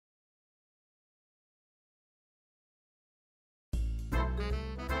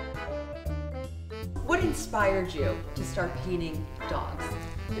What inspired you to start painting dogs?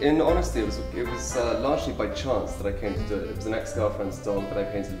 In honesty, it was largely by chance that I came to do it. It was an ex-girlfriend's dog that I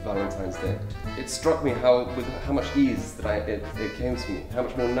painted Valentine's Day. It struck me with how much ease that it came to me, how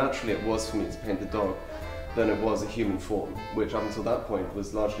much more naturally it was for me to paint the dog than it was a human form, which up until that point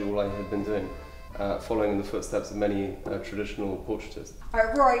was largely all I had been doing, following in the footsteps of many traditional portraitists. All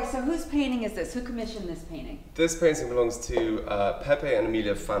right, Rory, so whose painting is this? Who commissioned this painting? This painting belongs to Pepe and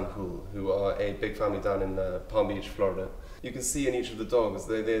Amelia Van Hool, who are a big family down in Palm Beach, Florida. You can see in each of the dogs,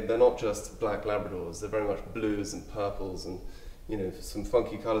 they're not just black Labradors, they're very much blues and purples and, you know, some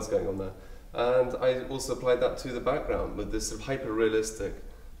funky colours going on there. And I also applied that to the background with this sort of hyper-realistic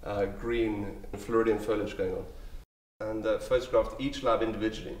green Floridian foliage going on. And photographed each lab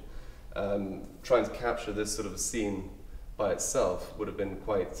individually. Trying to capture this sort of scene by itself would have been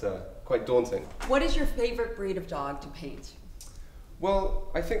quite daunting. What is your favorite breed of dog to paint?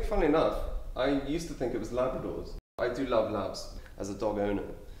 Well, I think, funnily enough, I used to think it was Labradors. I do love labs as a dog owner,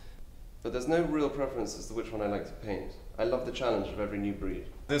 but there's no real preference as to which one I like to paint. I love the challenge of every new breed.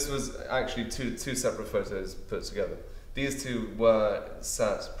 This was actually two separate photos put together. These two were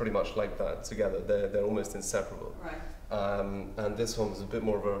sat pretty much like that together. They're almost inseparable. Right. And this one was a bit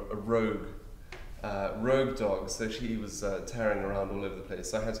more of a rogue dog, so she was tearing around all over the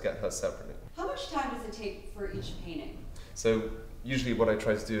place, so I had to get her separately. How much time does it take for each painting? So usually what I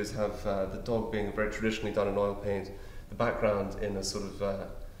try to do is have the dog being very traditionally done in oil paint, the background in a sort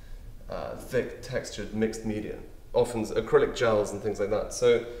of thick textured mixed media, often acrylic gels and things like that.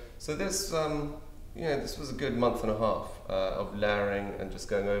 So this, yeah, this was a good month and a half of layering and just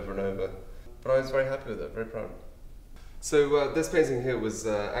going over and over. But I was very happy with it, very proud. So this painting here was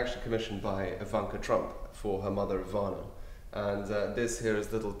actually commissioned by Ivanka Trump for her mother Ivana. And this here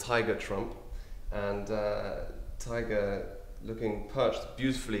is little Tiger Trump. And Tiger looking perched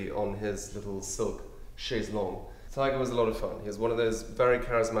beautifully on his little silk chaise longue. Tiger was a lot of fun. He was one of those very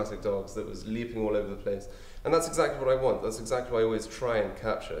charismatic dogs that was leaping all over the place. And that's exactly what I want. That's exactly what I always try and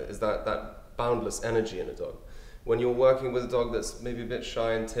capture, is that boundless energy in a dog. When you're working with a dog that's maybe a bit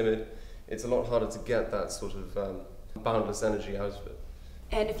shy and timid, it's a lot harder to get that sort of boundless energy out of it.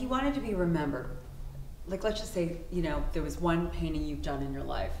 And if you wanted to be remembered, like let's just say, you know, there was one painting you've done in your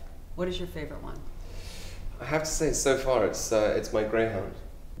life, what is your favorite one? I have to say, so far, it's my Greyhound.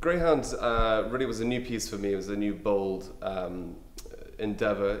 Greyhound really was a new piece for me. It was a new, bold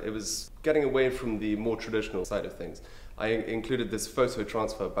endeavour. It was getting away from the more traditional side of things. I included this photo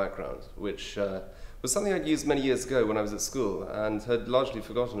transfer background, which was something I'd used many years ago when I was at school and had largely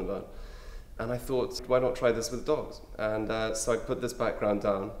forgotten about. And I thought, why not try this with dogs? And so I put this background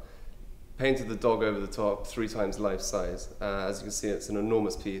down, painted the dog over the top, 3 times life size. As you can see, it's an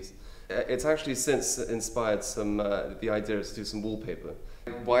enormous piece. It's actually since inspired the idea to do some wallpaper.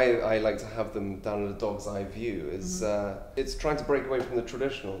 Why I like to have them down in a dog's eye view is it's trying to break away from the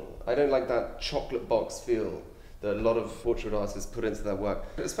traditional. I don't like that chocolate box feel that a lot of portrait artists put into their work.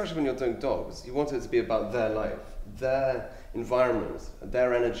 Especially when you're doing dogs, you want it to be about their life, their environment,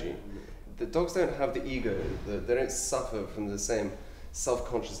 their energy. The dogs don't have the ego, they don't suffer from the same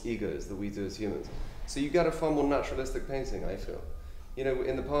self-conscious egos that we do as humans. So you get a far more naturalistic painting, I feel. You know,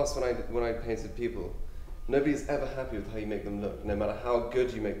 in the past when I painted people, nobody's ever happy with how you make them look, no matter how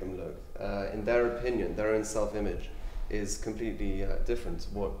good you make them look. In their opinion, their own self-image is completely different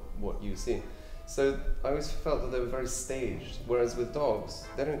to what you see. So I always felt that they were very staged, whereas with dogs,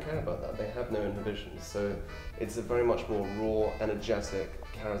 they don't care about that. They have no inhibitions. So it's a very much more raw, energetic,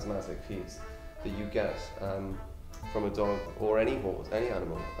 charismatic piece that you get from a dog or any horse, any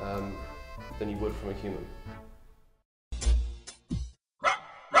animal, than you would from a human.